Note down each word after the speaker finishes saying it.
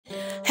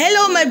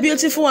Hello my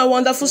beautiful and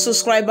wonderful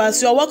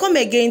subscribers, you are welcome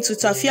again to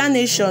Tafia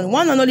Nation,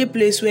 one and only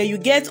place where you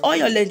get all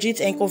your legit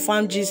and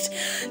confirmed gist.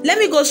 Let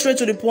me go straight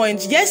to the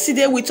point.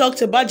 Yesterday we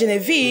talked about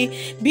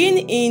Genevieve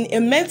being in a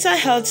mental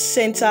health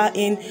center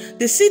in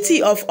the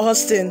city of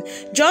Austin.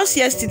 Just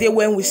yesterday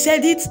when we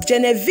said it,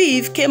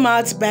 Genevieve came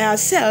out by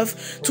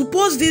herself to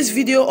post this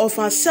video of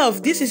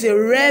herself. This is a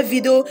rare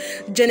video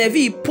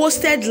Genevieve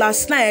posted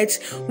last night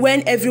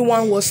when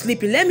everyone was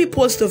sleeping. Let me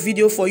post the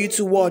video for you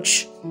to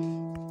watch.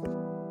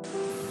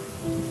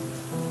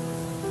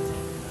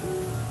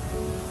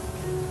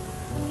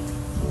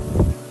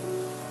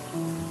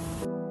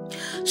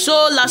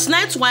 So last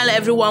night while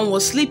everyone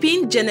was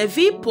sleeping,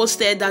 Genevieve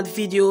posted that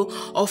video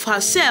of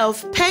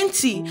herself,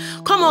 Panty.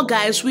 Come on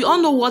guys, we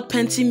all know what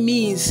Panty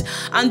means.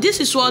 And this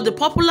is what the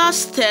popular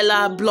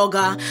stellar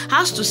blogger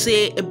has to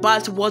say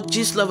about what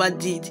Gistlover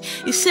did.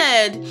 He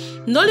said,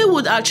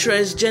 Nollywood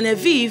actress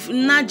Genevieve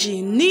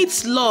Nnaji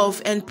needs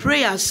love and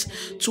prayers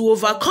to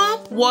overcome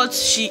what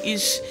she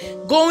is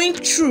going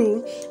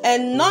through,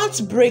 and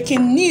not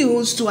breaking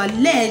news to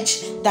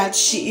allege that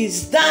she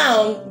is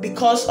down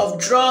because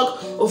of drug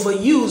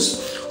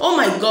overuse. Oh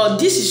my god,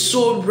 this is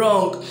so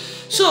wrong.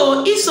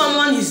 So if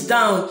someone is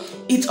down,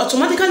 it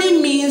automatically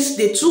means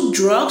they took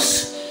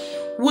drugs?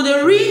 Would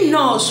a real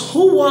nurse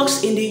who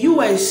works in the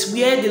US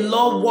where the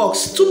law works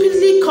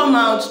stupidly come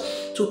out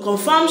to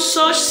confirm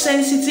such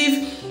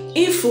sensitive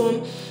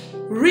info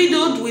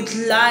riddled with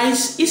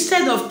lies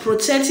instead of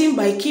protecting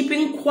by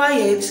keeping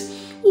quiet?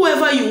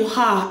 Whoever you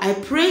are, I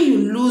pray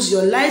you lose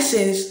your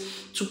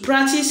license to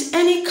practice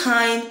any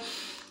kind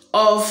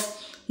of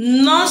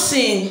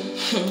nursing.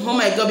 Oh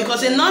my god,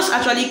 because a nurse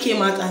actually came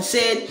out and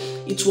said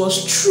it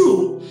was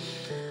true.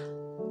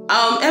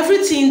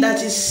 Everything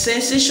that is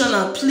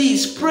sensational,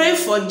 please pray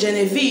for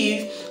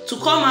Genevieve to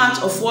come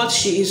out of what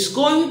she is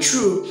going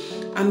through,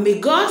 and may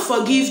God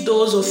forgive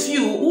those of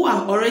you who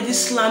are already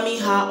slamming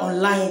her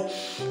online.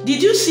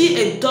 Did you see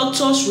a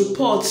doctor's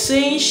report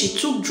saying she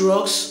took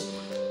drugs?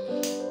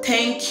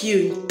 Thank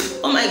you.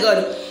 Oh my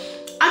god.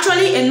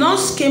 Actually, a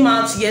nurse came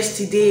out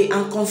yesterday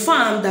and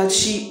confirmed that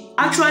she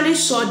actually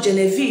saw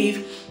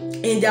Genevieve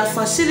in their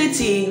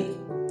facility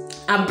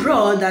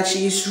abroad, that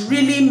she is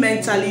really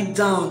mentally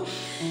down.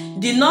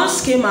 The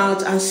nurse came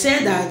out and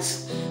said that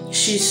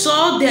she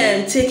saw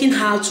them taking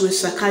her to a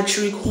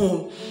psychiatric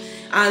home.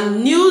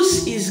 And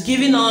news is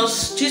giving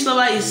us,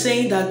 Gistlover is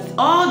saying that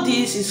all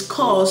this is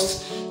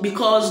caused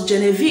because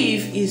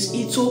Genevieve is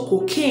into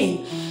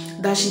cocaine,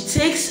 that she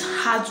takes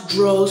hard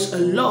drugs a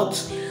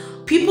lot.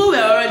 People were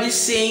already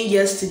saying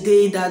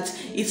yesterday that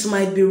it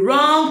might be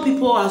wrong.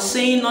 People are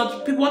saying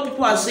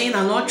people are saying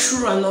are not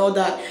true and all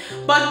that.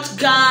 But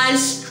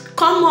guys,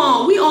 come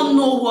on, we all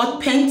know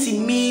what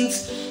Panty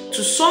means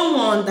to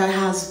someone that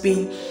has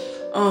been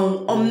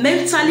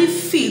mentally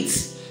fit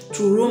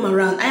to roam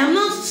around. I am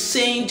not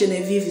saying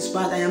Genevieve is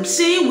bad. I am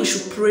saying we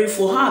should pray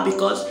for her,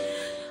 because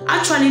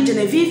actually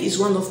Genevieve is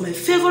one of my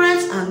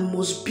favorites and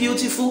most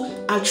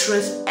beautiful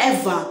actress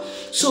ever.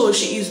 So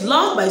she is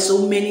loved by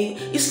so many.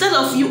 Instead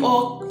of you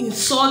all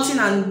insulting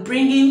and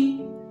bringing,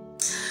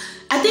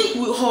 I think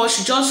we all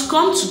should just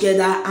come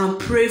together and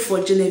pray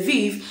for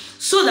Genevieve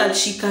so that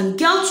she can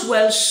get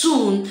well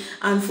soon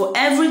and for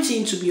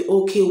everything to be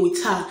okay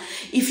with her.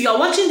 If you are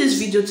watching this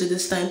video to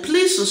this time,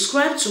 please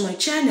subscribe to my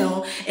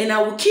channel and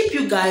I will keep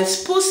you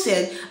guys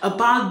posted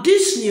about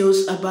this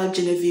news about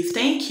Genevieve.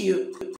 Thank you.